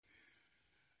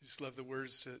I just love the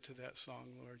words to that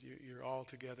song, Lord. You're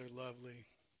altogether lovely,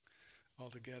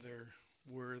 altogether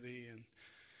worthy, and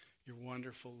you're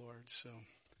wonderful, Lord. So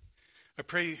I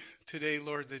pray today,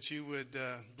 Lord, that you would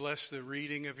bless the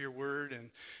reading of your word and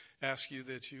ask you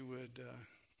that you would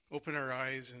open our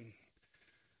eyes and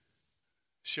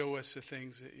show us the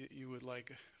things that you would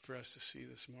like for us to see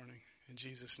this morning. In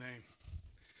Jesus' name.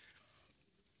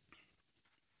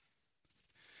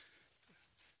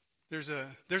 There's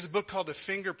a book called The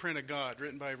Fingerprint of God,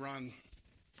 written by Ron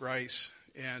Bryce,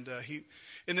 and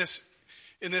in this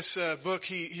book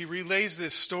he relays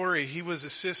this story. He was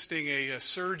assisting a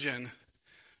surgeon,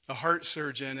 a heart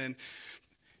surgeon, and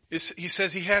he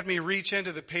says he had me reach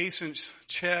into the patient's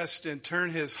chest and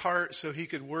turn his heart so he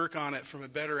could work on it from a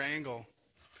better angle.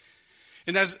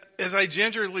 And as I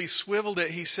gingerly swiveled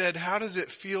it, he said, "How does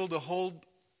it feel to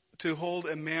hold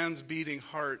a man's beating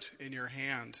heart in your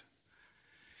hand?"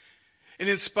 And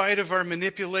in spite of our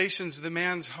manipulations, the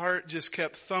man's heart just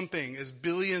kept thumping as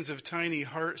billions of tiny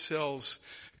heart cells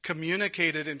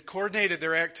communicated and coordinated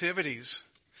their activities.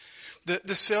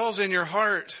 The cells in your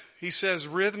heart, he says,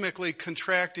 rhythmically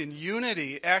contract in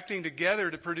unity, acting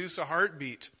together to produce a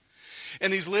heartbeat.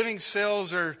 And these living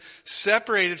cells are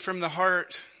separated from the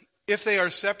heart. If they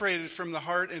are separated from the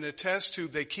heart in a test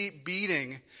tube, they keep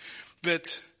beating,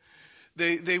 but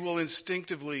they will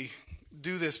instinctively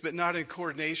do this, but not in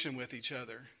coordination with each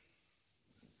other.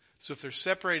 So if they're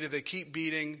separated, they keep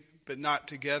beating, but not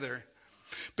together.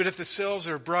 But if the cells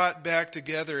are brought back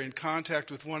together in contact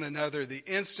with one another, the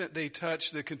instant they touch,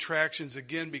 the contractions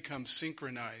again become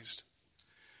synchronized.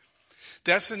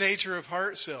 That's the nature of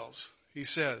heart cells, he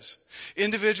says.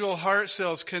 Individual heart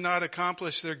cells cannot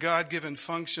accomplish their God-given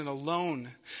function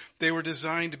alone. They were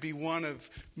designed to be one of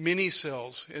many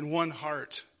cells in one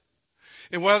heart.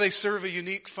 And while they serve a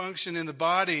unique function in the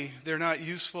body, they're not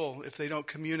useful if they don't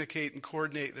communicate and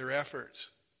coordinate their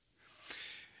efforts.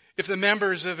 If the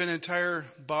members of an entire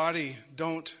body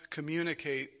don't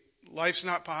communicate, life's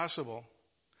not possible.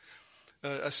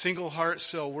 A single heart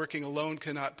cell working alone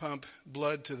cannot pump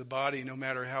blood to the body no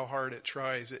matter how hard it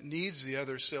tries. It needs the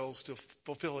other cells to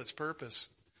fulfill its purpose.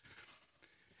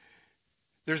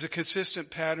 There's a consistent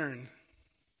pattern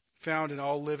found in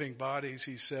all living bodies,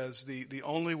 he says. The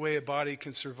only way a body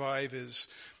can survive is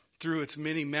through its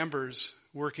many members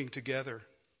working together.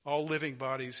 All living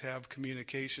bodies have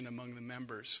communication among the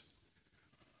members.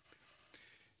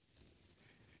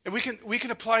 And we can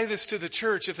apply this to the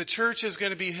church. If the church is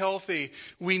going to be healthy,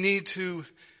 we need to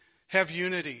have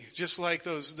unity, just like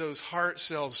those heart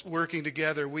cells working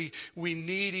together. We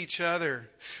need each other.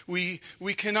 We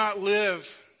cannot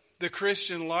live the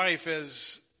Christian life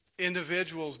as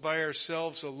individuals by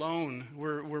ourselves alone.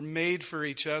 We're made for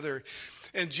each other.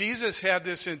 And Jesus had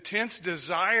this intense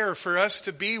desire for us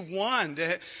to be one,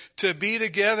 to be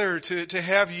together, to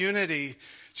have unity.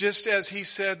 Just as he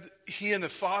said he and the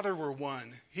Father were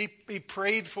one. He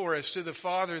prayed for us to the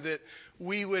Father that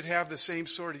we would have the same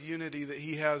sort of unity that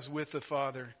he has with the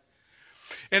Father.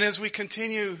 And as we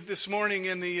continue this morning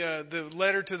in the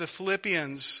letter to the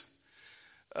Philippians,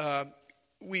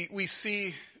 we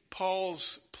see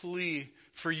Paul's plea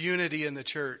for unity in the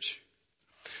church.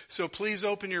 So please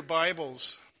open your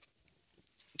Bibles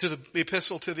to the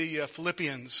epistle to the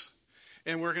Philippians,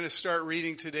 and we're going to start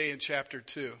reading today in chapter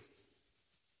 2.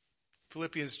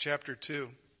 Philippians chapter 2.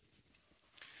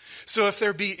 So if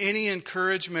there be any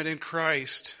encouragement in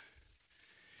Christ,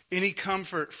 any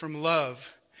comfort from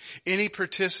love, any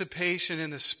participation in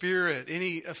the Spirit,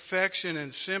 any affection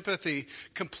and sympathy,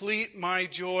 complete my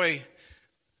joy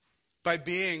by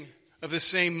being of the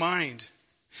same mind,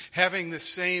 having the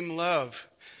same love,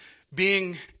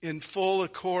 being in full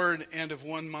accord and of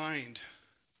one mind.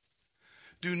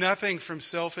 Do nothing from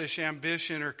selfish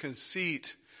ambition or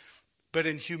conceit, but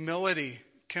in humility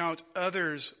count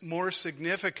others more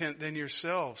significant than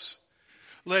yourselves.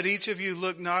 Let each of you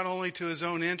look not only to his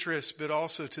own interests, but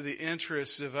also to the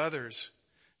interests of others.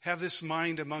 Have this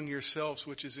mind among yourselves,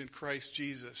 which is in Christ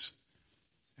Jesus.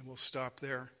 And we'll stop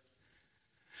there.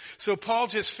 So Paul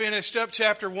just finished up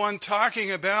chapter 1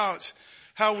 talking about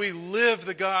how we live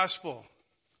the gospel.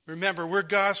 Remember, we're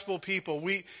gospel people.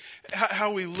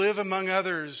 How we live among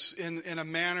others in a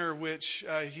manner which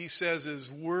he says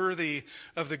is worthy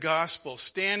of the gospel,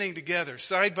 standing together,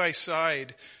 side by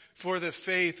side, for the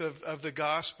faith of the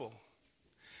gospel.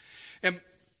 And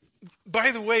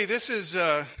by the way, this is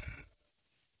the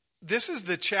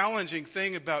challenging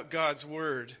thing about God's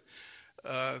word.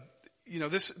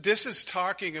 This is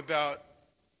talking about,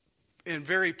 in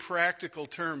very practical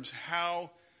terms,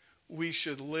 how we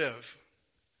should live.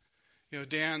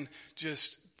 Dan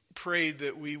just prayed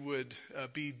that we would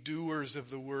be doers of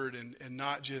the word and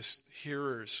not just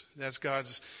hearers. That's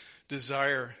God's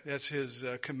desire. That's his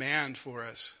command for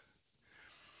us.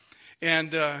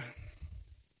 And,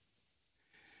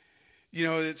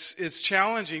 it's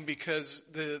challenging because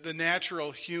the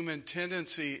natural human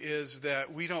tendency is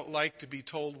that we don't like to be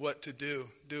told what to do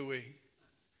we?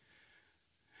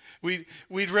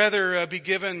 We'd rather be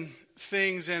given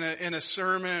things in a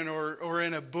sermon or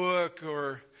in a book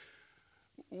or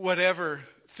whatever,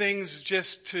 things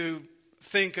just to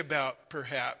think about,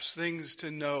 perhaps, things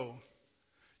to know,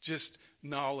 just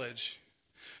knowledge.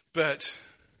 But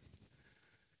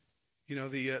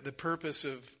the purpose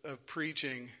of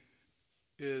preaching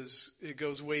is it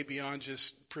goes way beyond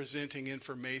just presenting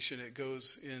information. It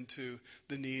goes into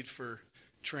the need for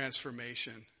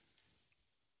transformation.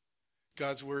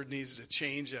 God's word needs to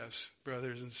change us,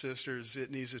 brothers and sisters.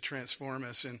 It needs to transform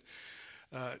us. And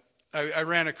I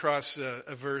ran across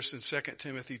a verse in 2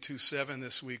 Timothy 2:7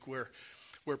 this week where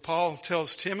Paul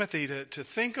tells Timothy to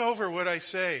think over what I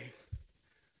say,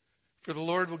 for the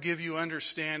Lord will give you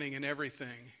understanding in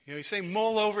everything. He's saying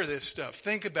mull over this stuff.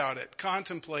 Think about it.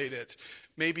 Contemplate it.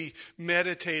 Maybe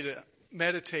meditate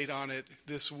on it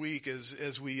this week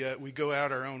as we go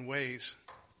out our own ways.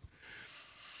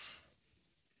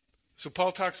 So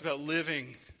Paul talks about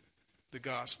living the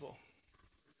gospel.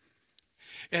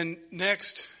 And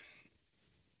next,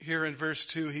 here in verse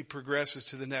 2, he progresses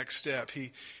to the next step.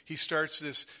 He starts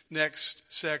this next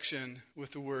section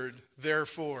with the word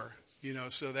therefore.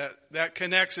 So that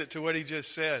connects it to what he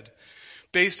just said.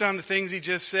 Based on the things he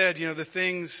just said, the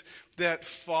things that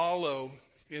follow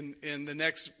in the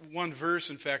next one verse,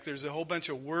 in fact, there's a whole bunch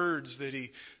of words that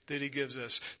he gives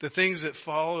us. The things that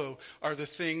follow are the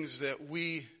things that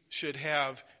we should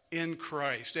have in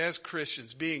Christ. As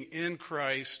Christians, being in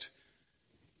Christ,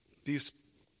 these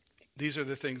are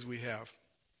the things we have.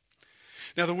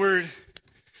 Now the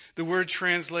word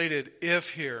translated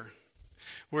if here,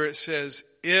 where it says,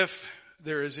 if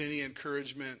there is any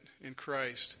encouragement in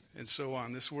Christ, and so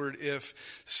on. This word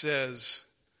if says,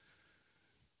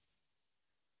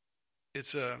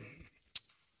 it's a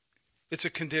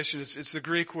condition. It's the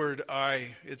Greek word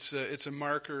I. It's a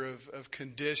marker of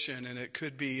condition, and it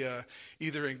could be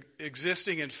either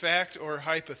existing in fact or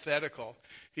hypothetical.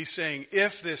 He's saying,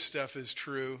 if this stuff is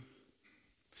true,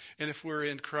 and if we're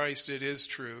in Christ, it is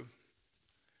true.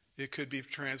 It could be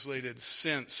translated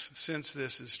since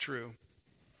this is true.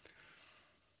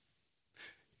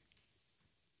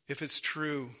 If it's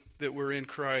true that we're in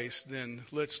Christ, then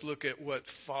let's look at what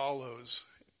follows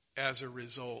as a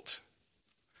result.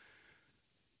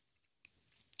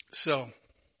 So,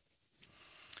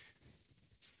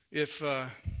 if we're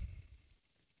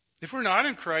not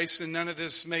in Christ, then none of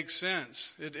this makes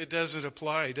sense. It doesn't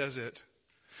apply, does it?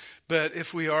 But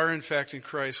if we are in fact in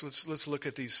Christ, let's look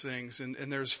at these things. And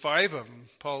there's 5 of them.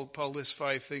 Paul lists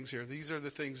 5 things here. These are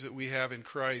the things that we have in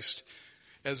Christ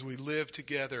as we live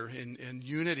together in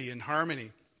unity and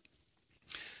harmony.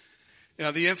 Now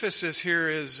the emphasis here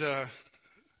is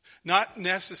not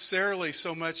necessarily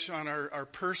so much on our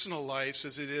personal lives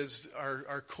as it is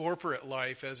our corporate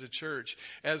life as a church.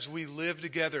 As we live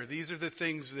together, these are the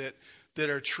things that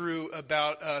are true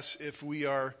about us if we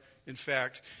are in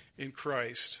fact in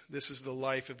Christ. This is the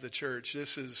life of the church.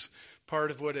 This is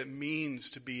part of what it means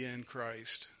to be in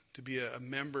Christ, to be a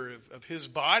member of his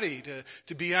body,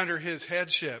 to be under his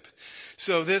headship.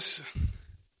 So the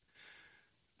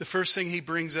first thing he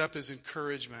brings up is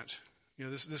encouragement.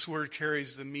 This word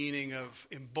carries the meaning of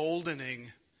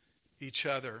emboldening each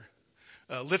other,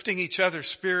 lifting each other's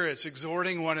spirits,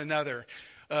 exhorting one another.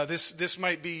 This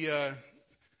might be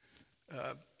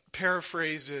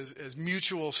paraphrased as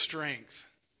mutual strength.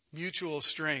 Mutual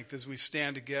strength as we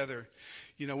stand together.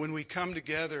 When we come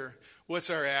together, what's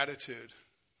our attitude?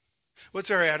 What's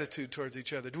our attitude towards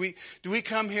each other? Do we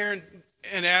come here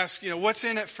and ask, what's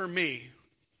in it for me?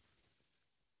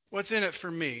 What's in it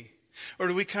for me? Or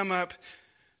do we come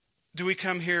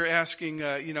here asking,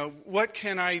 what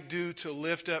can I do to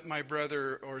lift up my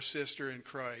brother or sister in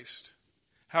Christ?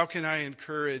 How can I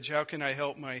encourage? How can I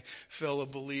help my fellow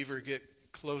believer get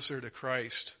closer to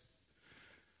Christ?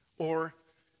 Or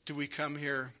do we come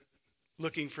here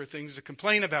looking for things to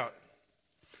complain about?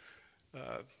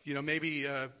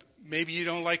 Maybe you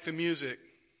don't like the music.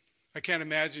 I can't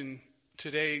imagine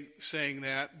today saying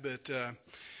that, but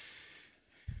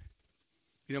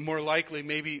more likely,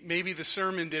 maybe the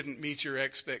sermon didn't meet your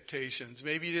expectations.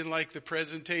 Maybe you didn't like the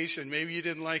presentation. Maybe you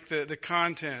didn't like the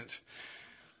content.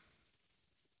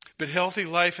 But healthy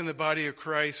life in the body of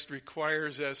Christ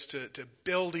requires us to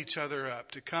build each other up,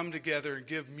 to come together and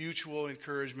give mutual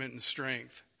encouragement and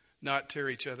strength, not tear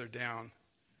each other down.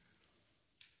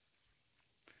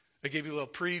 I gave you a little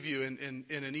preview in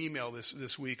an email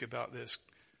this week about this.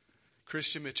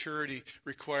 Christian maturity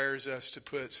requires us to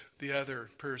put the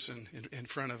other person in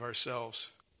front of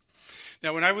ourselves.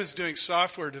 Now, when I was doing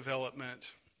software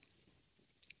development,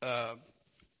 you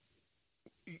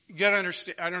got to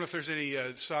understand, I don't know if there's any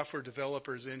software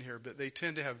developers in here, but they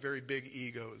tend to have very big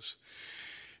egos.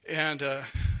 And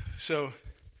so,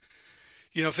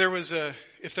 if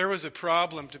there was a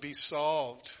problem to be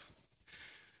solved,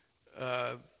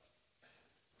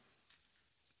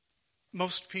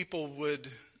 most people would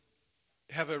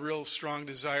have a real strong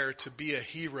desire to be a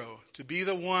hero, to be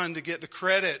the one to get the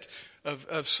credit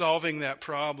of solving that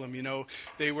problem.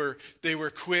 They were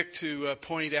quick to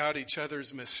point out each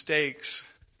other's mistakes,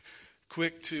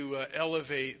 quick to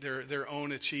elevate their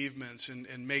own achievements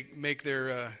and make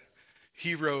their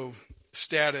hero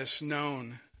status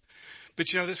known. But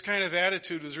this kind of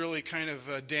attitude was really kind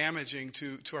of damaging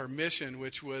to our mission,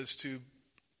 which was to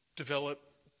develop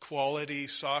quality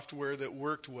software that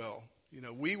worked well.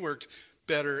 We worked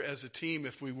better as a team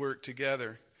if we worked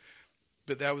together,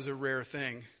 but that was a rare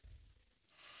thing.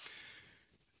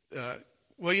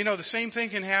 The same thing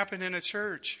can happen in a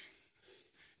church.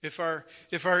 If our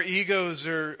egos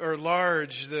are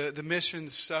large, the mission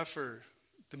suffer.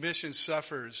 The mission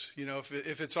suffers.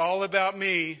 If it's all about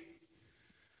me,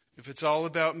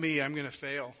 I'm going to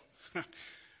fail.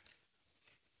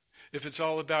 If it's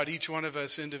all about each one of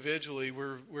us individually,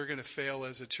 we're going to fail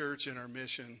as a church in our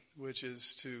mission, which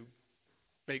is to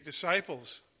make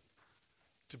disciples,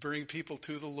 to bring people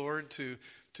to the Lord, to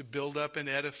build up and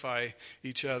edify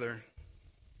each other,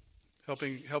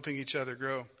 helping each other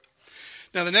grow.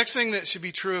 Now, the next thing that should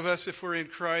be true of us if we're in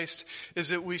Christ is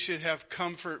that we should have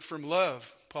comfort from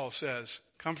love, Paul says.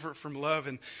 Comfort from love.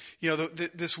 And,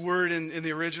 this word in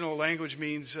the original language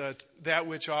means that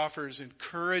which offers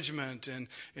encouragement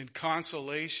and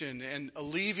consolation and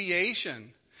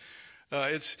alleviation.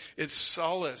 It's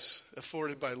solace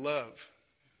afforded by love.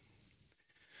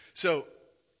 So,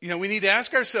 we need to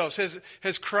ask ourselves,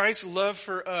 has Christ's love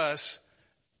for us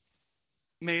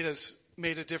made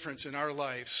a difference in our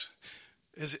lives?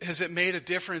 Has it made a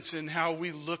difference in how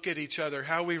we look at each other,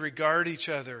 how we regard each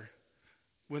other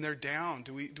when they're down?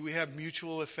 Do we have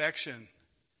mutual affection?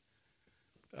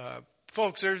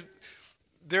 Folks,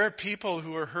 there are people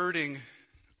who are hurting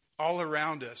all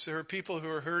around us. There are people who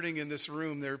are hurting in this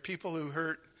room. There are people who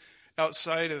hurt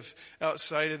outside of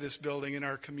this building in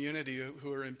our community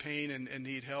who are in pain and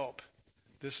need help.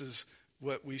 This is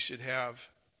what we should have,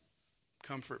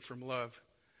 comfort from love.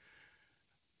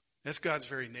 That's God's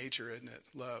very nature, isn't it?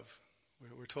 Love.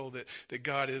 We're told that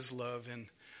God is love. And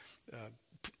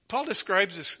Paul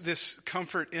describes this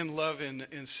comfort in love in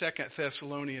 2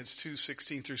 Thessalonians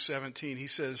 2:16 through 17. He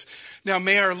says, "Now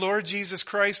may our Lord Jesus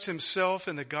Christ himself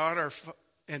and God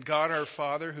our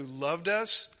Father, who loved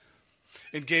us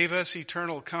and gave us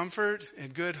eternal comfort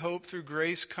and good hope through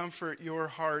grace, comfort your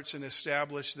hearts and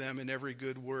establish them in every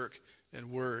good work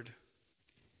and word."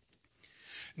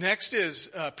 Next is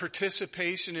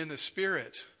participation in the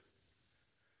Spirit.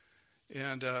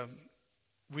 And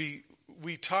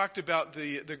we talked about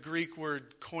the Greek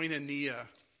word koinonia,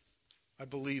 I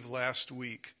believe, last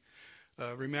week.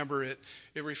 Remember, it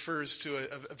refers to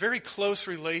a very close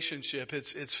relationship.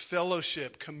 It's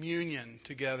fellowship, communion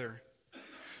together.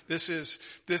 This is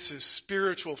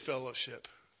spiritual fellowship,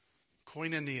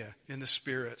 koinonia in the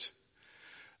Spirit.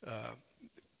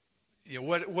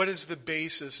 What is the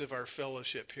basis of our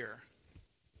fellowship here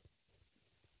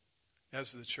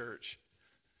as the church?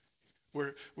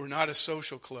 We're not a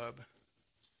social club.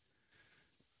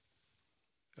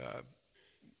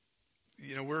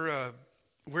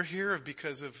 We're here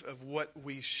because of what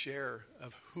we share,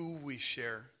 of who we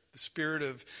share, the Spirit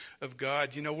of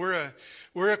God.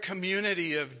 We're a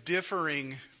community of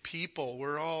differing people.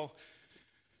 We're all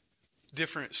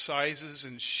different sizes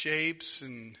and shapes,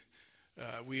 and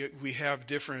we have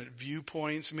different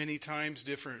viewpoints many times,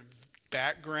 different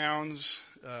backgrounds,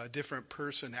 different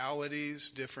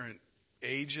personalities, different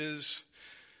ages.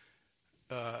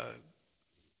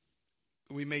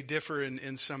 We may differ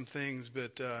in some things,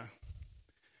 but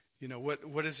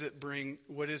what does it bring?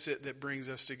 What is it that brings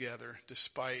us together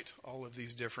despite all of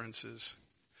these differences?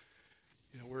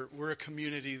 We're a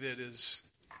community that is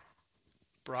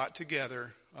brought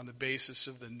together on the basis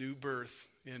of the new birth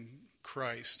in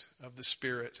Christ, of the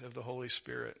Spirit, of the Holy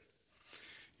Spirit.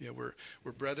 We're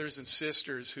brothers and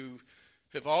sisters who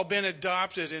have all been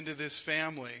adopted into this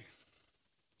family.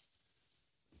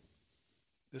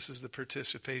 This is the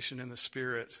participation in the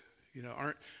Spirit.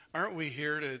 Aren't we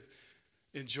here to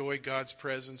enjoy God's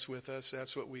presence with us?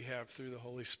 That's what we have through the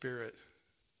Holy Spirit.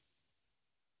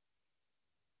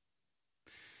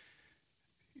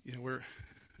 we're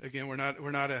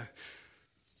not a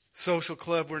social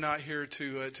club. We're not here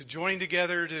to join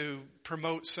together to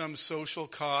promote some social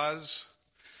cause.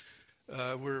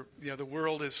 The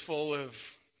world is full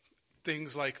of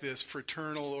things like this: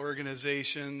 fraternal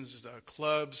organizations,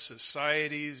 clubs,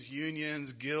 societies,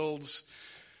 unions, guilds.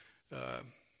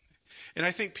 And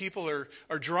I think people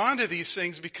are drawn to these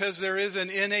things because there is an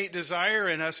innate desire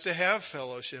in us to have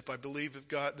fellowship. I believe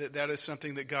that is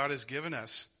something that God has given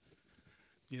us.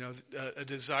 A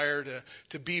desire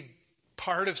to be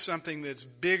part of something that's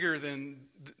bigger than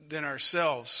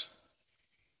ourselves.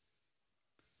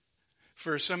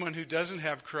 For someone who doesn't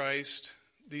have Christ,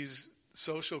 these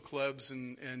social clubs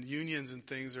and unions and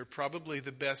things are probably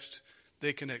the best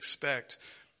they can expect.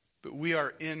 But we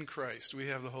are in Christ. We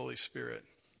have the Holy Spirit.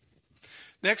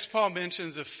 Next, Paul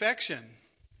mentions affection.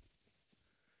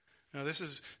 Now, this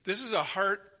is a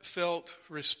heartfelt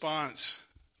response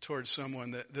towards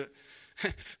someone.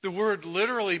 The word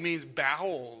literally means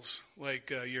bowels,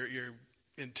 like your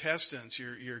intestines,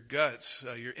 your guts,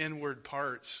 your inward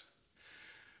parts,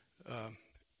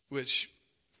 which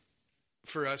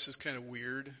for us is kind of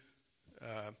weird.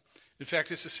 In fact,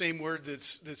 it's the same word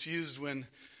that's used when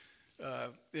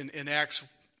in Acts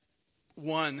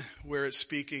 1, where it's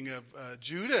speaking of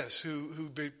Judas, who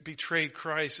betrayed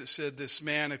Christ. It said, "This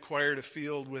man acquired a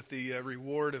field with the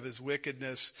reward of his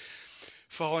wickedness.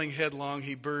 Falling headlong,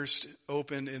 he burst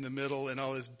open in the middle, and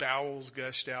all his bowels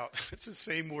gushed out." It's the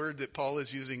same word that Paul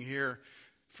is using here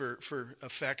for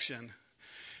affection.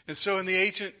 And so in the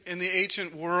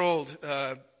ancient world,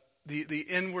 the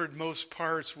inwardmost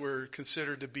parts were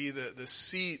considered to be the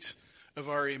seat of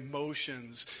our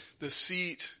emotions, the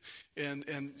seat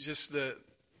and just the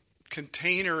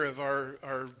container of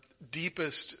our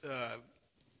deepest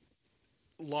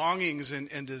longings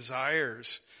and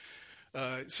desires.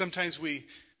 Sometimes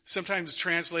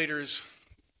translators,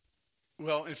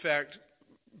 in fact,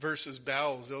 versus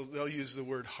bowels, they'll use the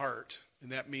word heart,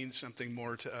 and that means something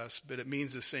more to us, but it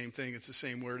means the same thing. It's the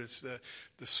same word. It's the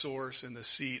source and the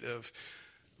seat of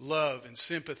love and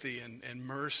sympathy and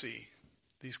mercy,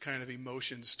 these kind of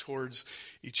emotions towards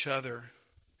each other.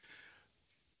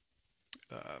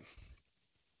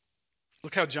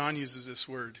 Look how John uses this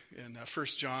word in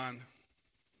 1 John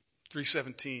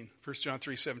 3:17. 1 John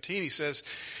 3:17, he says,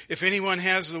 "If anyone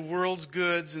has the world's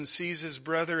goods and sees his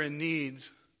brother in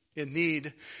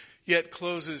need, yet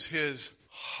closes his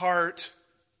heart,"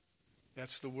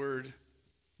 that's the word,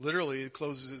 literally it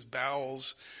closes his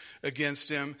bowels against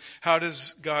him, "how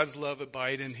does God's love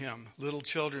abide in him? Little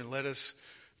children, let us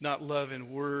not love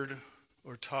in word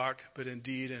or talk, but in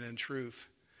deed and in truth."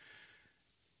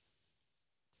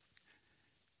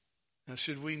 Now,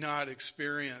 should we not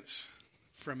experience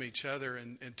from each other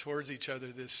and towards each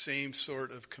other this same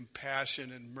sort of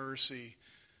compassion and mercy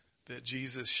that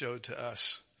Jesus showed to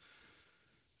us?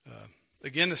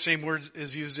 Again, the same word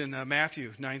is used in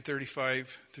Matthew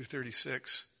 9:35 through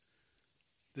 36.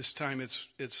 This time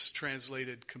it's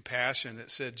translated compassion. It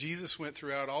said, "Jesus went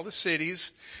throughout all the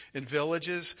cities and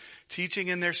villages, teaching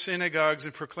in their synagogues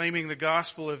and proclaiming the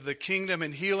gospel of the kingdom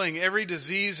and healing every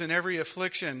disease and every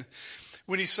affliction.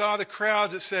 When he saw the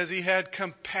crowds," it says, "he had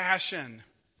compassion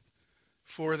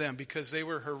for them because they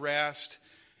were harassed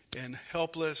and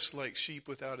helpless like sheep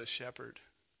without a shepherd."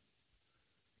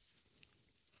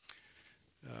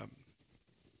 I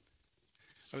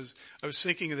was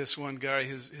thinking of this one guy.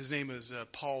 His name is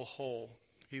Paul Hull.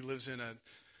 He lives in a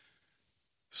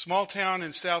small town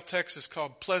in South Texas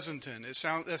called Pleasanton. That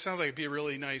sounds like it'd be a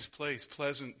really nice place,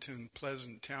 pleasant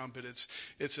town, but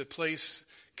it's a place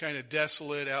kind of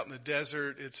desolate out in the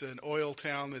desert. It's an oil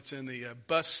town that's in the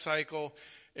bus cycle,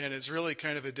 and it's really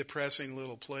kind of a depressing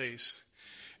little place.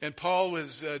 And Paul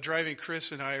was driving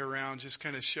Chris and I around, just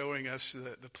kind of showing us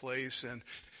the place. And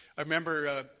I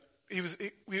remember he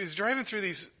was driving through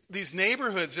these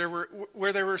neighborhoods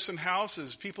where there were some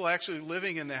houses, people actually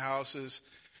living in the houses,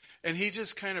 and he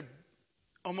just kind of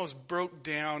almost broke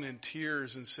down in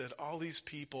tears and said, "All these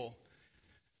people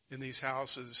in these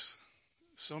houses,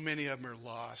 so many of them are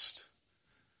lost.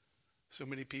 So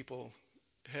many people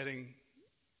heading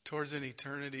towards an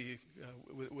eternity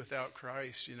without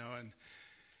Christ, and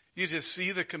you just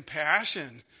see the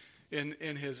compassion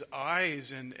in his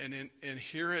eyes and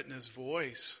hear it in his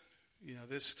voice.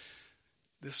 This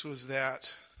was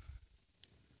that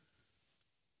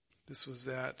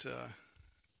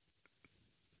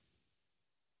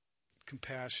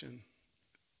compassion,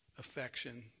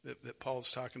 affection that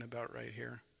Paul's talking about right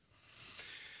here.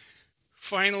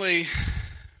 Finally,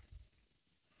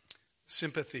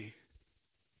 sympathy.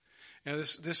 Now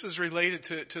this is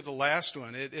related to the last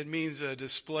one. It means a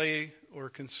display or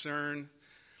concern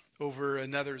over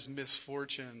another's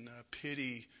misfortune,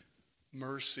 pity,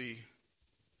 mercy,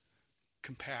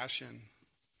 compassion.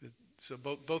 So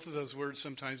both of those words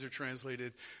sometimes are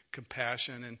translated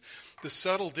compassion. And the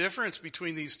subtle difference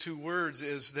between these two words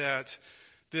is that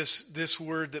this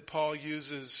word that Paul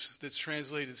uses that's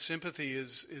translated sympathy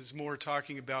is more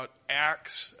talking about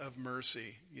acts of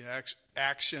mercy,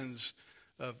 actions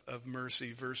of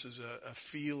mercy versus a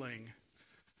feeling.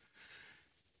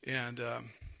 And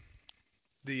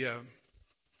the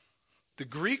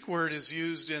Greek word is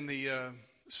used in the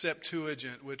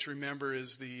Septuagint, which, remember,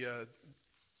 is the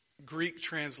Greek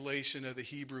translation of the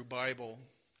Hebrew Bible.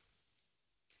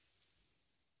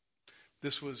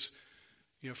 This was,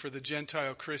 for the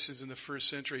Gentile Christians in the first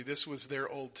century, this was their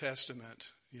Old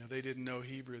Testament. They didn't know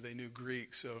Hebrew, they knew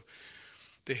Greek, so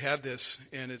they had this.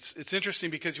 And it's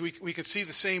interesting because we could see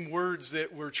the same words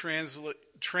that were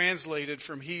translated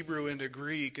from Hebrew into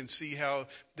Greek and see how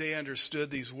they understood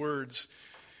these words.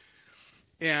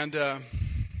 And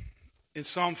in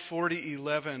Psalm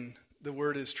 40:11, the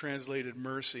word is translated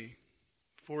mercy.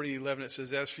 40:11, it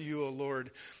says, "As for you, O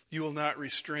Lord, you will not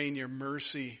restrain your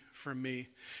mercy from me.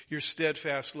 Your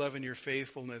steadfast love and your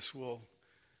faithfulness will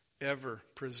ever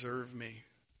preserve me."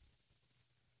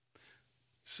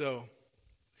 So,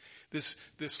 this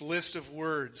list of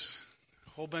words,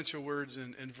 a whole bunch of words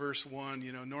in verse 1,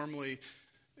 normally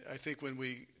I think when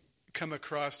we come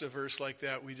across a verse like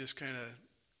that, we just kind of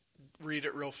read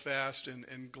it real fast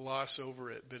and gloss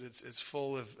over it, but it's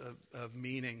full of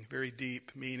meaning, very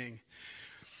deep meaning.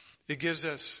 It gives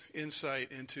us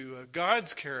insight into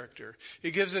God's character.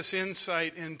 It gives us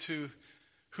insight into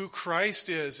who Christ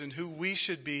is and who we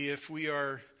should be if we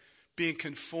are being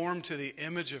conformed to the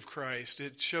image of Christ.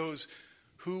 It shows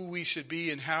who we should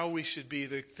be and how we should be,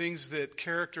 the things that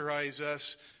characterize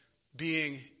us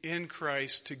being in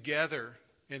Christ together,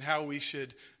 and how we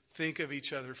should think of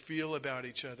each other, feel about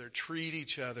each other, treat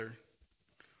each other.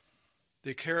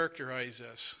 They characterize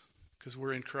us because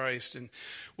we're in Christ. And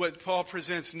what Paul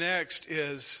presents next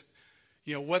is,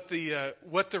 what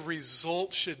the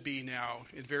result should be now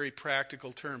in very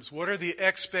practical terms. What are the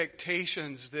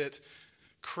expectations that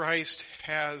Christ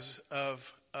has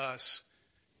of us?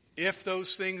 If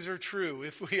those things are true,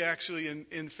 if we actually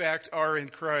in fact are in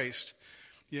Christ,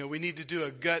 we need to do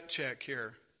a gut check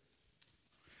here.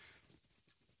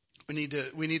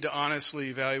 We need to honestly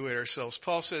evaluate ourselves.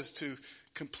 Paul says to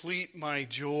complete my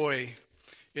joy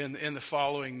in the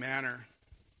following manner.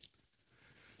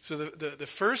 So the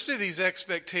first of these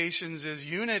expectations is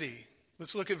unity.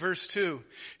 Let's look at verse 2.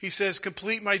 He says,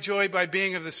 "Complete my joy by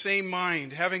being of the same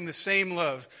mind, having the same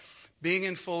love, being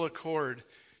in full accord,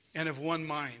 and of one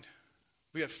mind."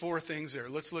 We got 4 things there.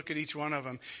 Let's look at each one of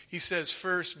them. He says,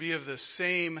 first, be of the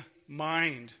same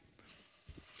mind.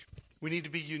 We need to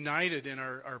be united in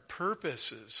our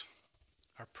purposes,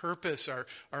 our purpose, our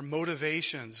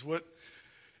motivations.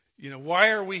 Why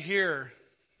are we here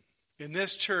in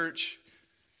this church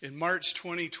in March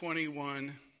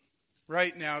 2021,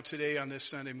 right now, today, on this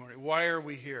Sunday morning? Why are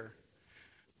we here?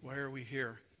 Why are we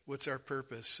here? What's our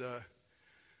purpose?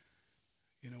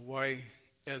 Why,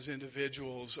 as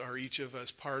individuals, are each of us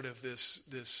part of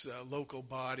this local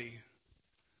body?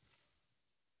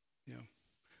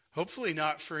 Hopefully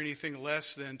not for anything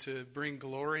less than to bring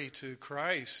glory to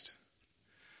Christ.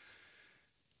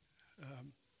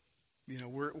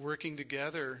 We're working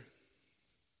together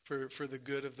for the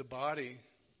good of the body.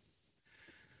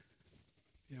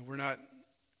 We're not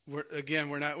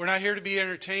here to be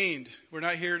entertained. We're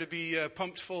not here to be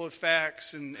pumped full of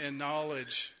facts and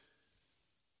knowledge.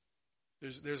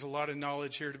 There's a lot of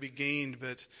knowledge here to be gained,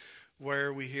 but why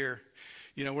are we here?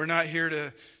 We're not here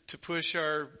to push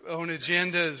our own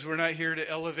agendas. We're not here to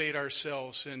elevate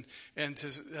ourselves and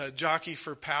to jockey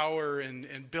for power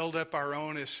and build up our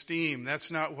own esteem.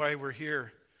 That's not why we're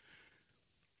here.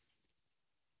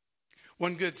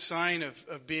 One good sign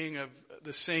of being of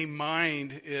the same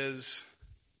mind is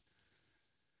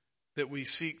that we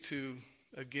seek to,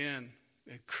 again,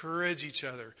 encourage each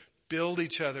other, build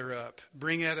each other up,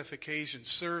 bring edification,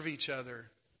 serve each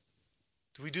other.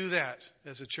 Do we do that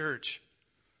as a church?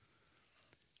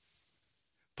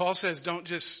 Paul says, don't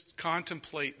just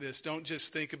contemplate this. Don't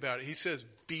just think about it. He says,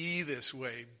 be this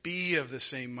way. Be of the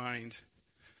same mind.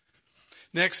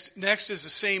 Next is the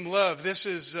same love. This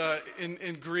is,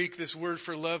 in Greek, this word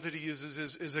for love that he uses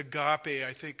is agape.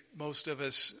 I think most of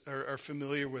us are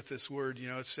familiar with this word.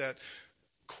 It's that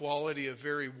quality of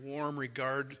very warm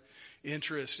regard,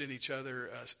 interest in each other,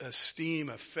 esteem,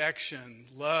 affection,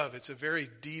 love. It's a very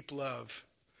deep love.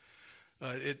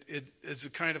 It's a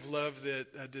kind of love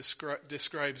that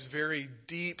describes very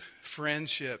deep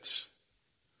friendships.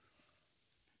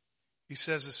 He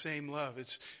says the same love.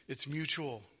 It's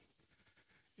mutual.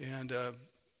 And,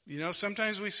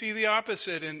 sometimes we see the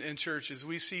opposite in churches.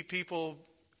 We see people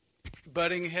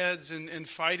butting heads and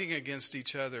fighting against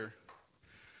each other.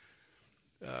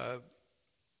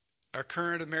 Our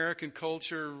current American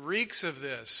culture reeks of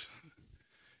this.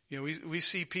 We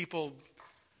see people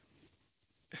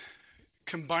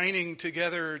combining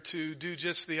together to do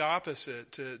just the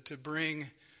opposite, to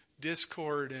bring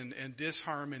discord and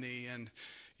disharmony and,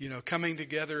 coming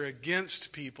together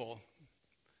against people.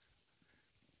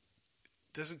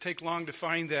 It doesn't take long to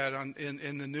find that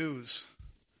in the news.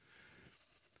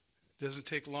 It doesn't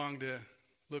take long to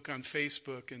look on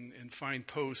Facebook and find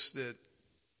posts that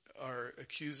are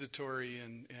accusatory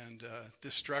and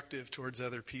destructive towards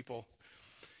other people.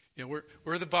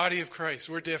 We're the body of Christ.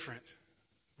 We're different.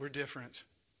 We're different.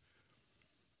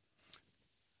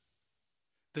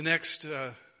 The next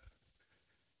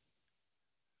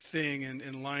thing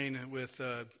in line with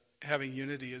having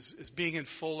unity is being in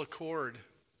full accord.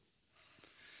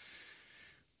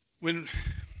 When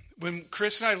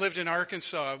Chris and I lived in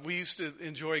Arkansas, we used to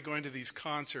enjoy going to these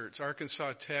concerts.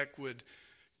 Arkansas Tech would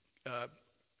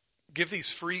give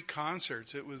these free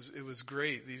concerts. It was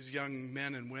great. These young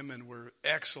men and women were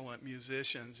excellent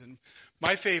musicians, and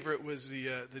my favorite was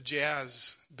the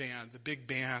jazz band, the big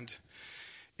band.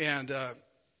 And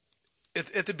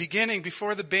at the beginning,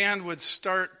 before the band would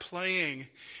start playing,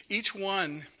 each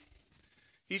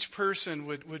person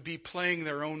would be playing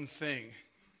their own thing.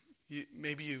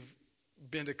 Maybe you've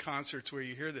been to concerts where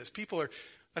you hear this. People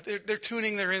they're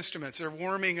tuning their instruments. They're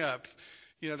warming up.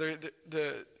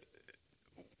 The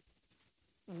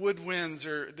woodwinds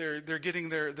they're getting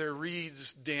their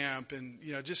reeds damp and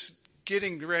just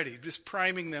getting ready, just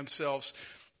priming themselves.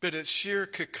 But it's sheer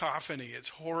cacophony. It's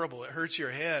horrible. It hurts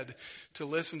your head to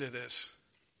listen to this.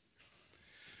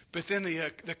 But then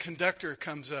the conductor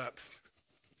comes up.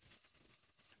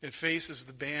 It faces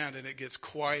the band and it gets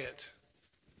quiet.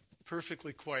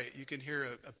 Perfectly quiet. You can hear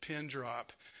a pin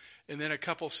drop. And then a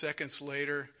couple seconds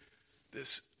later,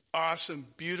 this awesome,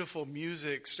 beautiful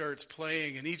music starts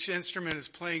playing, and each instrument is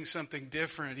playing something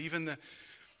different. Even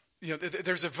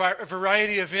there's a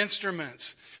variety of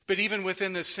instruments, but even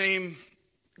within the same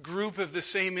group of the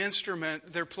same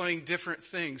instrument, they're playing different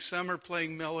things. Some are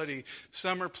playing melody,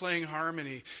 some are playing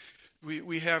harmony.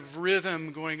 We have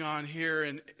rhythm going on here,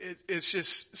 and it's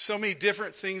just so many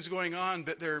different things going on,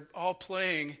 but they're all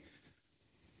playing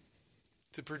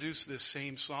to produce this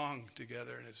same song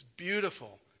together, and it's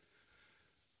beautiful.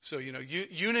 So,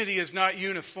 unity is not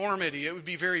uniformity. It would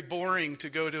be very boring to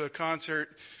go to a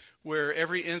concert where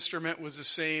every instrument was the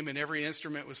same and every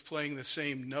instrument was playing the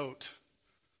same note.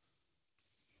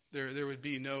 There would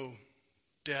be no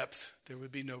depth. There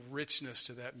would be no richness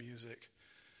to that music.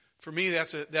 For me,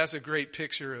 that's a great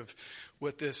picture of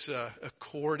what this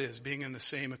accord is, being in the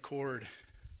same accord.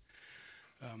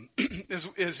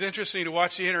 It's interesting to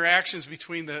watch the interactions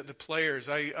between the players.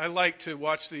 I like to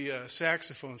watch the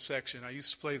saxophone section. I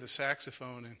used to play the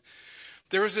saxophone, and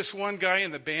there was this one guy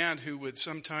in the band who would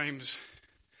sometimes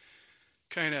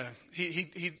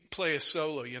he'd play a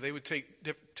solo. They would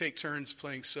take turns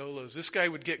playing solos. This guy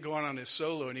would get going on his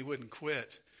solo, and he wouldn't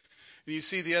quit. And you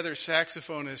see the other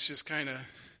saxophonists just kind of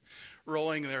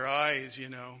rolling their eyes,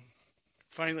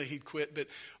 Finally, he'd quit. But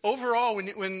overall,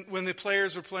 when the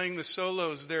players were playing the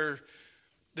solos, their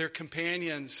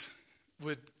companions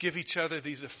would give each other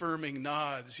these affirming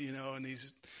nods, and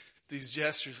these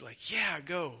gestures like, "Yeah,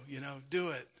 go,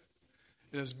 do it."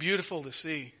 And it was beautiful to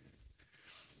see,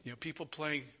 people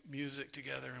playing music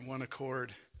together in one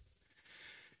accord.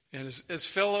 And as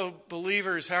fellow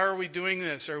believers, how are we doing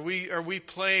this? Are we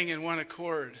playing in one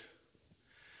accord?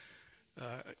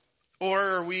 Or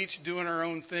are we each doing our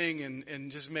own thing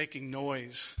and just making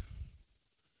noise?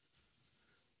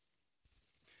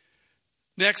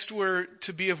 Next, we're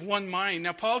to be of one mind.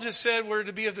 Now, Paul just said we're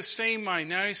to be of the same mind.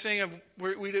 Now he's saying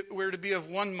we're to be of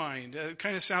one mind. It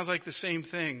kind of sounds like the same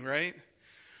thing, right?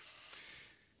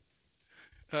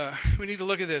 We need to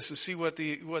look at this and see what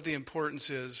the importance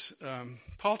is.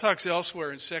 Paul talks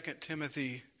elsewhere in 2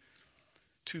 Timothy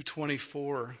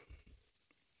 2:24.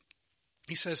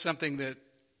 He says something that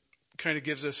kind of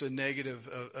gives us a negative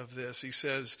of this. He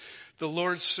says, "The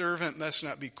Lord's servant must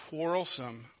not be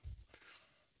quarrelsome,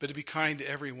 but to be kind to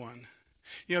everyone."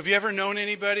 Have you ever known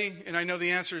anybody? And I know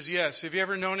the answer is yes. Have you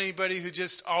ever known anybody who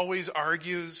just always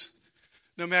argues?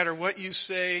 No matter what you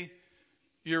say,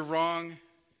 you're wrong?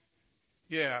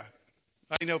 Yeah,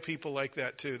 I know people like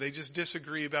that too. They just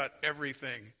disagree about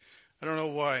everything. I don't know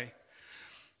why.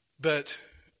 But,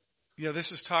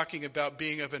 this is talking about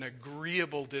being of an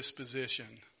agreeable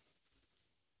disposition.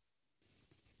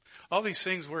 All these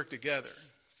things work together,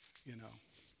 you know.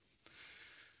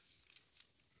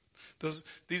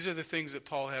 These are the things that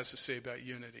Paul has to say about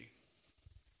unity.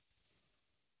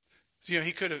 So, you know,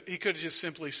 he could have just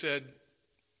simply said,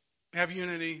 have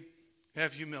unity,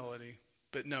 have humility.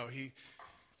 But no, he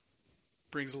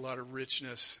brings a lot of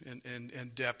richness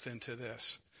and depth into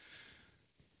this.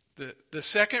 The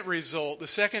second result, the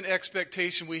second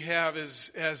expectation we have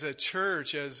as a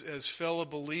church, as fellow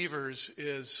believers,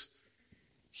 is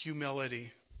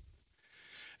humility.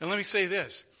 And let me say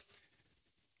this.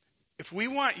 If we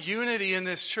want unity in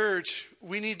this church,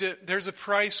 there's a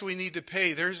price we need to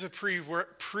pay. There's a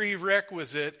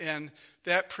prerequisite, and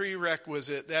that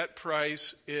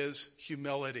price is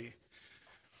humility.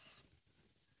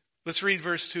 Let's read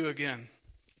verse 2 again.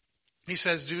 He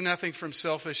says, do nothing from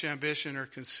selfish ambition or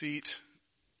conceit.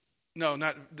 No,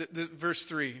 not verse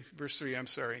 3. Verse 3, I'm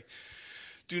sorry.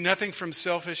 Do nothing from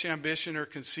selfish ambition or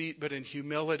conceit, but in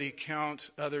humility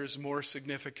count others more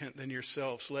significant than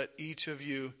yourselves. Let each of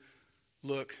you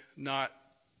look not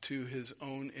to his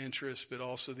own interests, but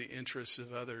also the interests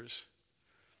of others.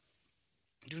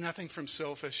 Do nothing from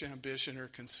selfish ambition or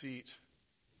conceit.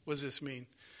 What does this mean?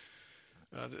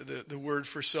 The word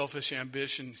for selfish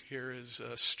ambition here is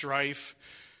strife,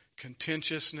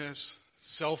 contentiousness,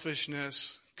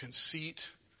 selfishness,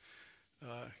 conceit,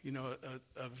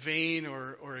 a vain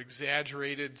or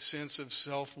exaggerated sense of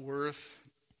self-worth.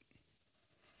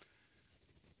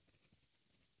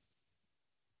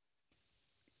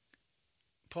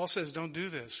 Paul says, don't do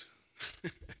this.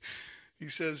 He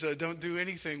says, don't do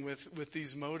anything with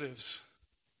these motives.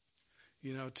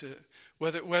 You know, to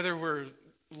whether we're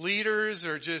leaders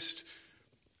or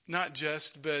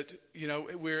but you know,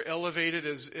 we're elevated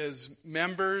as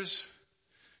members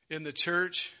in the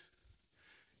church.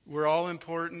 We're all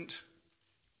important,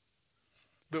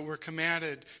 but we're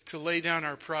commanded to lay down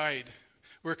our pride.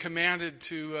 We're commanded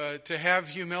to have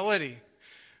humility.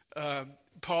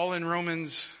 Paul in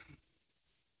Romans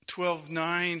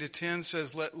 12:9-10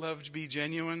 says, let love be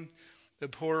genuine,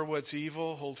 abhor what's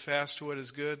evil, hold fast to what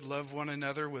is good, love one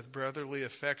another with brotherly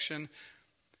affection,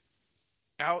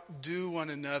 outdo one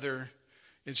another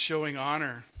in showing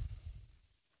honor.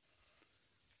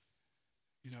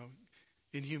 You know,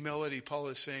 in humility, Paul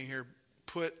is saying here,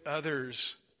 put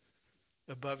others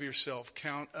above yourself.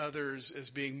 Count others as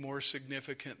being more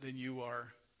significant than you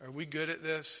are. Are we good at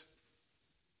this?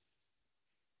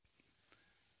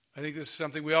 I think this is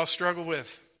something we all struggle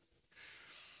with.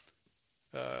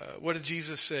 What did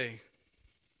Jesus say?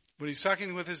 When he's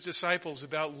talking with his disciples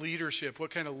about leadership,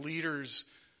 what kind of leaders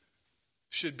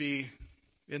should be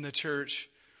in the church?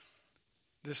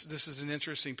 This is an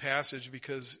interesting passage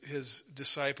because his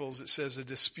disciples, it says, a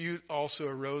dispute also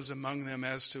arose among them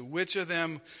as to which of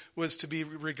them was to be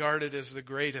regarded as the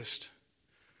greatest.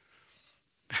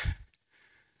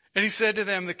 And he said to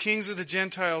them, the kings of the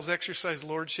Gentiles exercise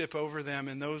lordship over them,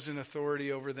 and those in authority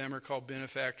over them are called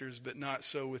benefactors, but not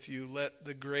so with you. Let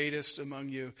the greatest among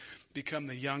you become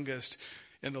the youngest,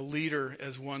 and the leader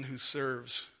as one who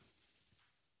serves.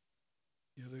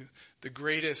 You know, the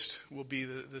greatest will be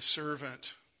the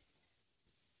servant.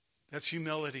 That's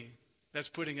humility. That's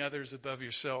putting others above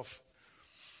yourself.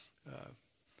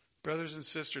 Brothers and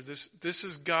sisters, this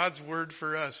is God's word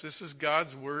for us. This is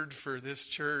God's word for this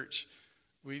church.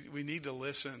 We need to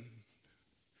listen.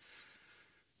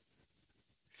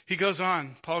 He goes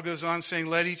on. Paul goes on saying,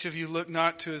 let each of you look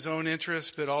not to his own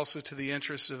interests, but also to the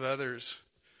interests of others.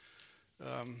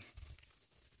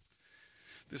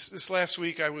 This last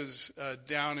week I was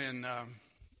down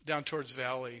towards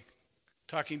Valley,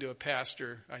 talking to a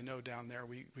pastor I know down there.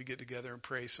 We get together and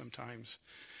pray sometimes.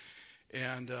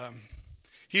 And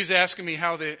he was asking me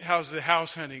how's the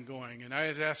house hunting going, and I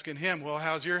was asking him, well,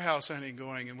 how's your house hunting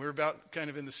going? And we're about kind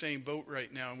of in the same boat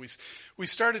right now. And we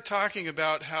started talking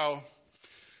about how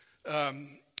a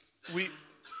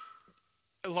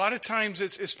lot of times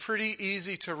it's pretty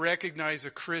easy to recognize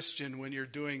a Christian when you're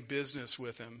doing business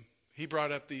with him. He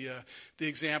brought up the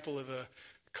example of a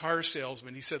car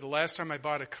salesman. He said, the last time I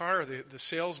bought a car, the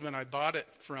salesman I bought it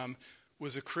from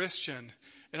was a Christian.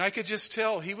 And I could just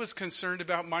tell he was concerned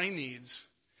about my needs.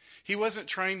 He wasn't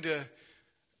trying to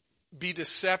be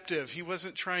deceptive. He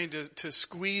wasn't trying to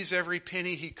squeeze every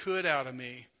penny he could out of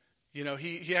me. You know,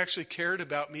 he actually cared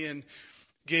about me and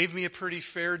gave me a pretty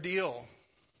fair deal.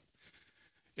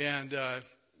 And,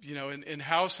 you know, in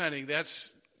house hunting,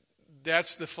 that's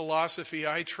the philosophy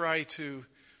I try to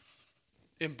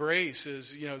embrace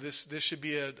is, you know, this should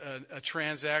be a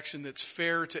transaction that's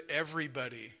fair to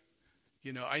everybody.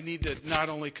 You know, I need to not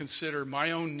only consider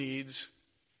my own needs,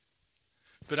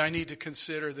 but I need to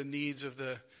consider the needs of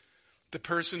the the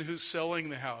person who's selling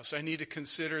the house. I need to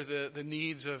consider the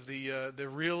needs of the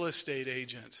real estate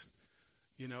agent.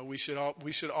 You know, we should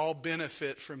all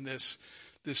benefit from this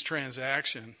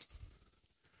transaction.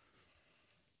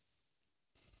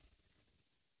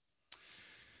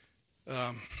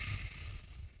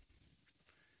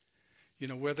 You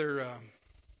know, whether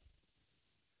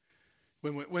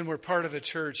when we're part of a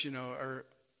church, you know,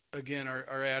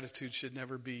 our attitude should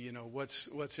never be, you know,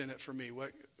 what's in it for me?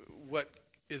 What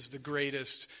is the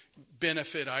greatest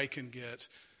benefit I can get?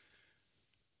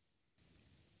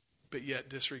 But yet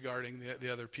disregarding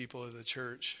the other people of the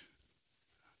church.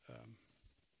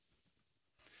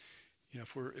 You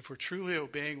know, if we're truly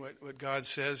obeying what God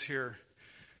says here,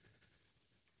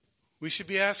 we should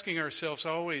be asking ourselves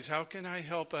always, how can I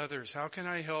help others? How can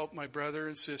I help my brother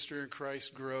and sister in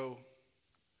Christ grow?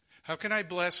 How can I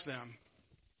bless them?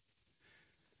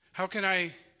 How can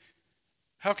I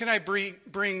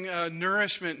bring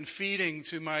nourishment and feeding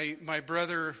to my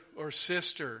brother or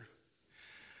sister?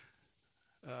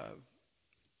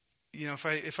 You know,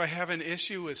 if I have an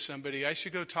issue with somebody, I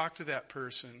should go talk to that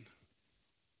person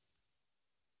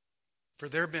for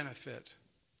their benefit.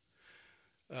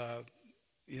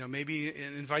 You know, maybe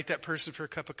invite that person for a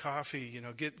cup of coffee. You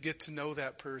know, get to know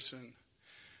that person.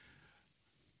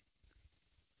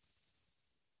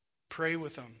 Pray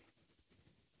with them.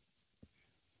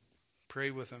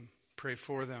 Pray with them. Pray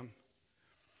for them.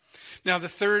 Now, the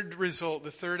third result,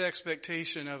 the third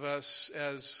expectation of us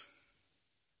as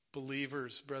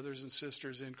believers, brothers and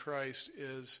sisters in Christ,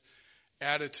 is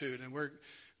attitude. And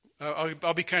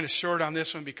I'll be kind of short on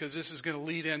this one because this is going to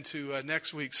lead into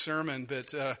next week's sermon.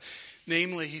 But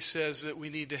namely, he says that we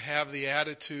need to have the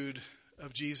attitude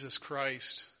of Jesus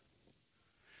Christ.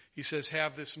 He says,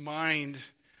 have this mind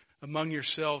among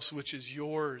yourselves, which is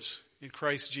yours in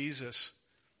Christ Jesus.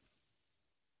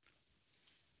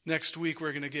 Next week,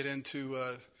 we're going to get into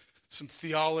some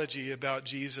theology about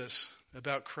Jesus,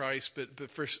 about Christ. But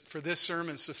for this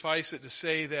sermon, suffice it to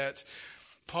say that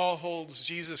Paul holds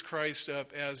Jesus Christ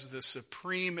up as the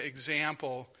supreme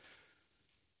example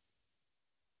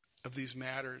of these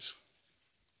matters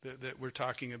that we're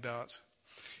talking about.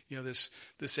 You know,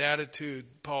 this attitude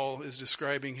Paul is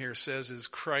describing here says is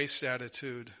Christ's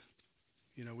attitude.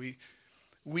 You know,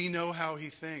 we know how he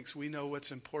thinks. We know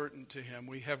what's important to him.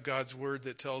 We have God's word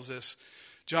that tells us.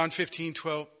 John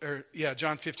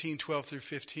 15:12 through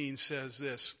 15 says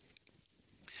this.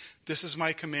 This is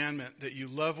my commandment, that you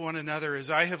love one another as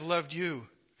I have loved you.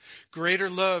 Greater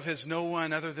love has no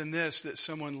one other than this, that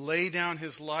someone lay down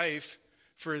his life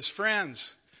for his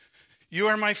friends. You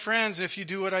are my friends if you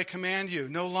do what I command you.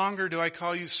 No longer do I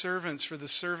call you servants, for the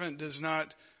servant does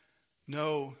not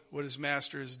know what his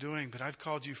master is doing, but I've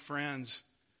called you friends.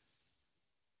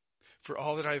 For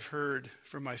all that I've heard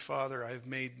from my Father, I have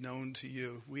made known to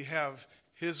you. We have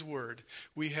his word.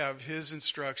 We have his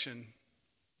instruction.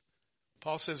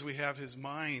 Paul says we have his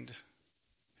mind,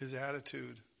 his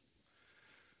attitude.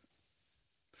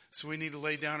 So we need to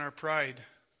lay down our pride.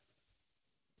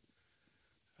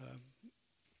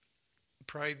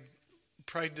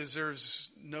 Pride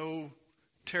deserves no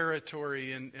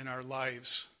territory in our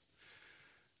lives.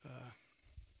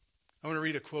 I want to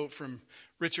read a quote from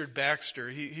Richard Baxter.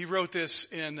 He wrote this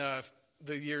in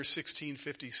the year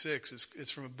 1656.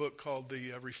 It's from a book called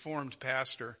The Reformed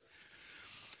Pastor.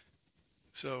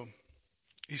 So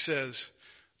he says,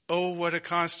 "Oh, what a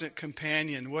constant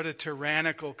companion, what a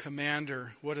tyrannical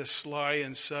commander, what a sly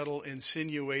and subtle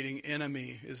insinuating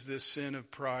enemy is this sin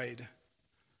of pride.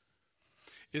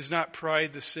 Is not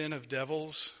pride the sin of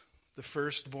devils, the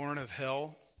firstborn of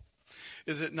hell?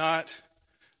 Is it not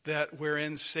that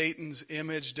wherein Satan's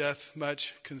image doth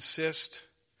much consist?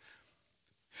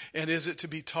 And is it to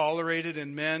be tolerated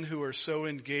in men who are so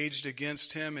engaged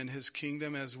against him and his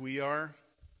kingdom as we are?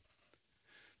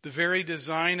 The very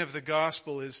design of the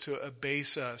gospel is to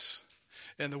abase us,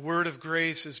 and the word of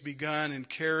grace is begun and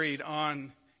carried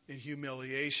on in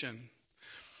humiliation.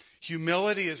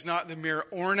 Humility is not the mere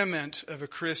ornament of a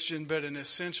Christian, but an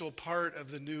essential part of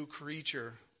the new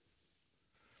creature.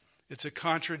 It's a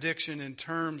contradiction in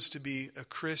terms to be a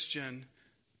Christian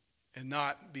and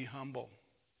not be humble."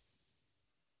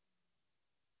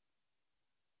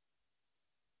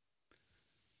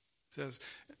 It says,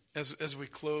 as we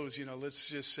close, let's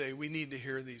just say we need to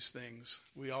hear these things.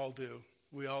 We all do.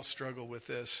 We all struggle with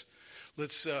this.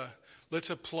 Let's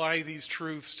apply these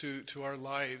truths to our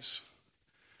lives.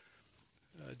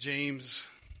 James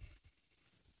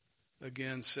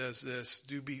again says this: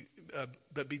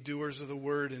 but be doers of the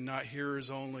word and not hearers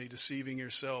only, deceiving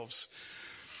yourselves.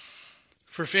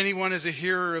 For if anyone is a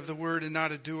hearer of the word and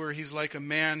not a doer, he's like a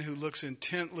man who looks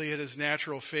intently at his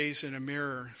natural face in a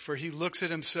mirror. For he looks at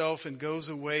himself and goes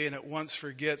away and at once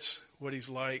forgets what he's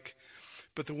like.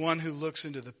 But the one who looks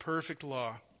into the perfect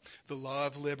law, the law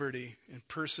of liberty, and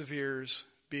perseveres,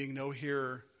 being no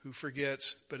hearer who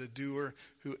forgets, but a doer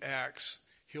who acts,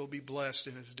 he'll be blessed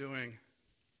in his doing.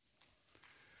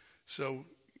 So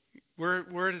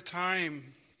we're at a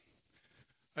time,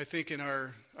 I think, in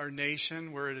our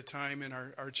nation, we're at a time in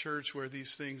our church where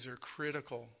these things are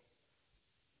critical.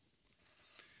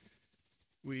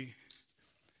 We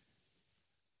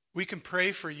can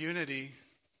pray for unity,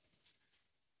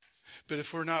 but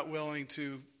if we're not willing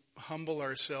to humble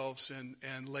ourselves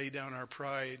and lay down our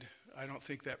pride, I don't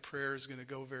think that prayer is going to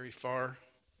go very far.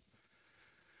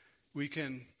 We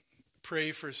can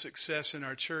pray for success in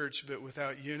our church, but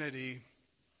without unity,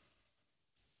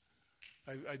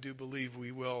 I do believe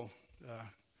we will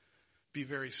be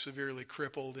very severely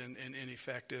crippled and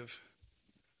ineffective.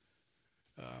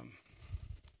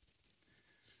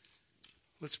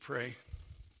 Let's pray.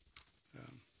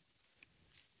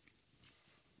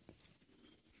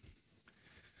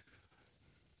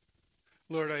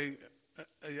 Lord,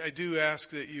 I do ask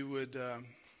that you would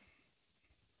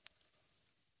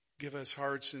give us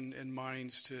hearts and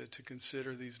minds to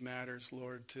consider these matters,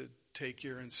 Lord, to take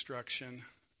your instruction.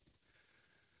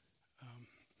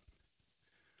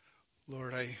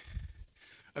 Lord,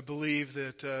 I believe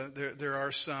that there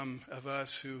are some of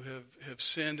us who have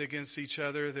sinned against each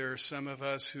other. There are some of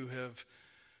us who have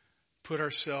put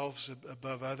ourselves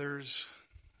above others,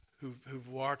 who've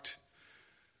walked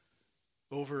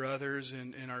over others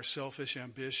in our selfish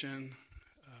ambition.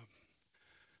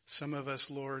 Some of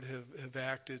us, Lord, have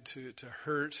acted to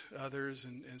hurt others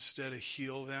instead of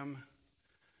heal them.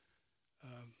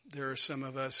 There are some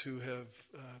of us who have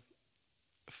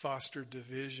fostered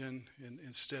division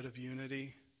instead of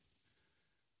unity,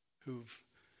 who've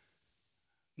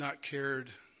not cared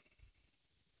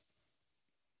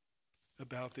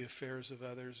about the affairs of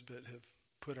others, but have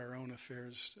put our own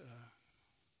affairs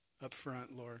up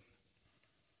front, Lord.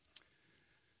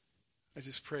 I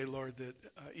just pray, Lord, that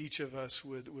each of us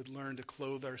would learn to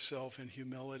clothe ourselves in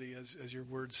humility, as your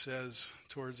word says,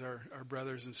 towards our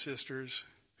brothers and sisters.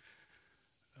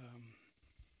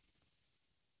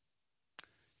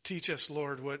 Teach us,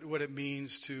 Lord, what it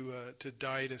means to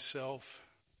die to self.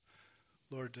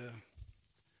 Lord, to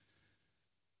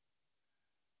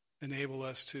enable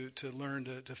us to learn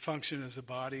to function as a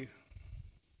body.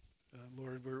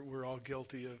 Lord, we're all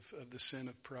guilty of the sin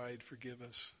of pride. Forgive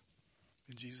us.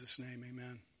 In Jesus' name,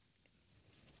 amen.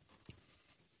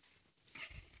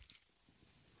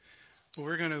 Well,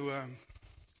 we're going to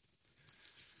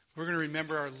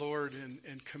remember our Lord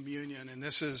in communion, and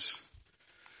this is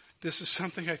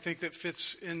something I think that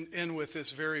fits in with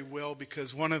this very well,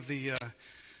 because one of the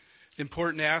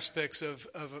important aspects of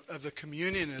the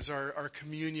communion is our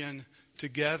communion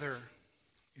together.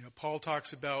 You know, Paul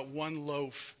talks about one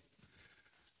loaf.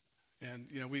 And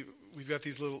you know, we've got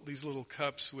these little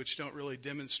cups which don't really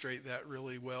demonstrate that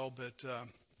really well, but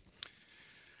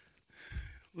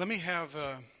let me have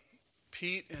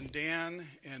Pete and Dan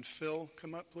and Phil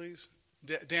come up, please.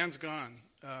 Dan's gone.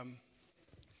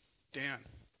 Dan,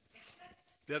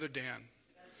 the other Dan.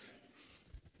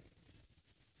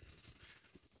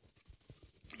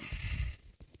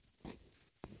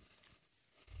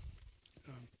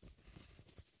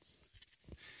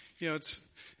 You know,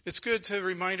 it's good to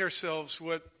remind ourselves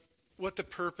what the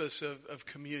purpose of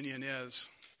communion is.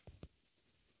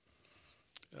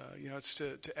 You know, it's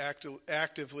to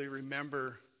actively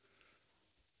remember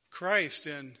Christ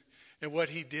and what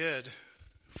he did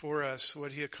for us,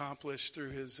 what he accomplished through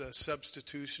his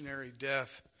substitutionary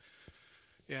death,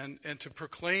 and to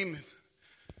proclaim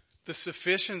the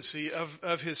sufficiency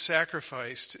of his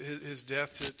sacrifice, his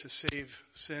death to save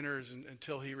sinners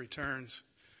until he returns.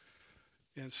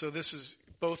 And so this is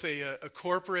both a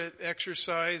corporate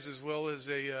exercise as well as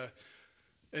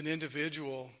an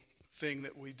individual thing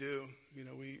that we do. You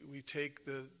know, we take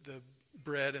the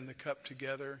bread and the cup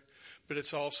together, but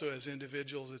it's also as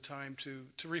individuals a time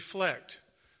to reflect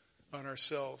on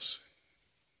ourselves.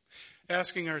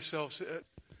 Asking ourselves,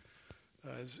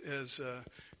 as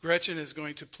Gretchen is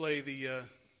going to play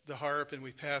the harp and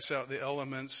we pass out the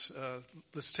elements,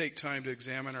 let's take time to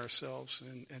examine ourselves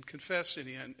and confess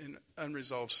any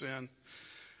unresolved sin.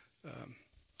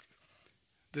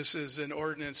 This is an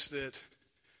ordinance that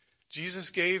Jesus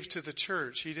gave to the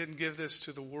church. He didn't give this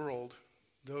to the world.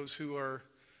 Those who are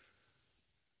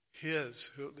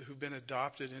his, who've been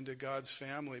adopted into God's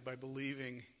family by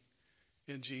believing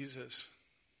in Jesus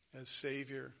as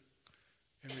Savior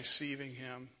and receiving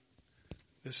him.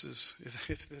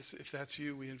 If that's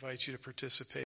you, we invite you to participate.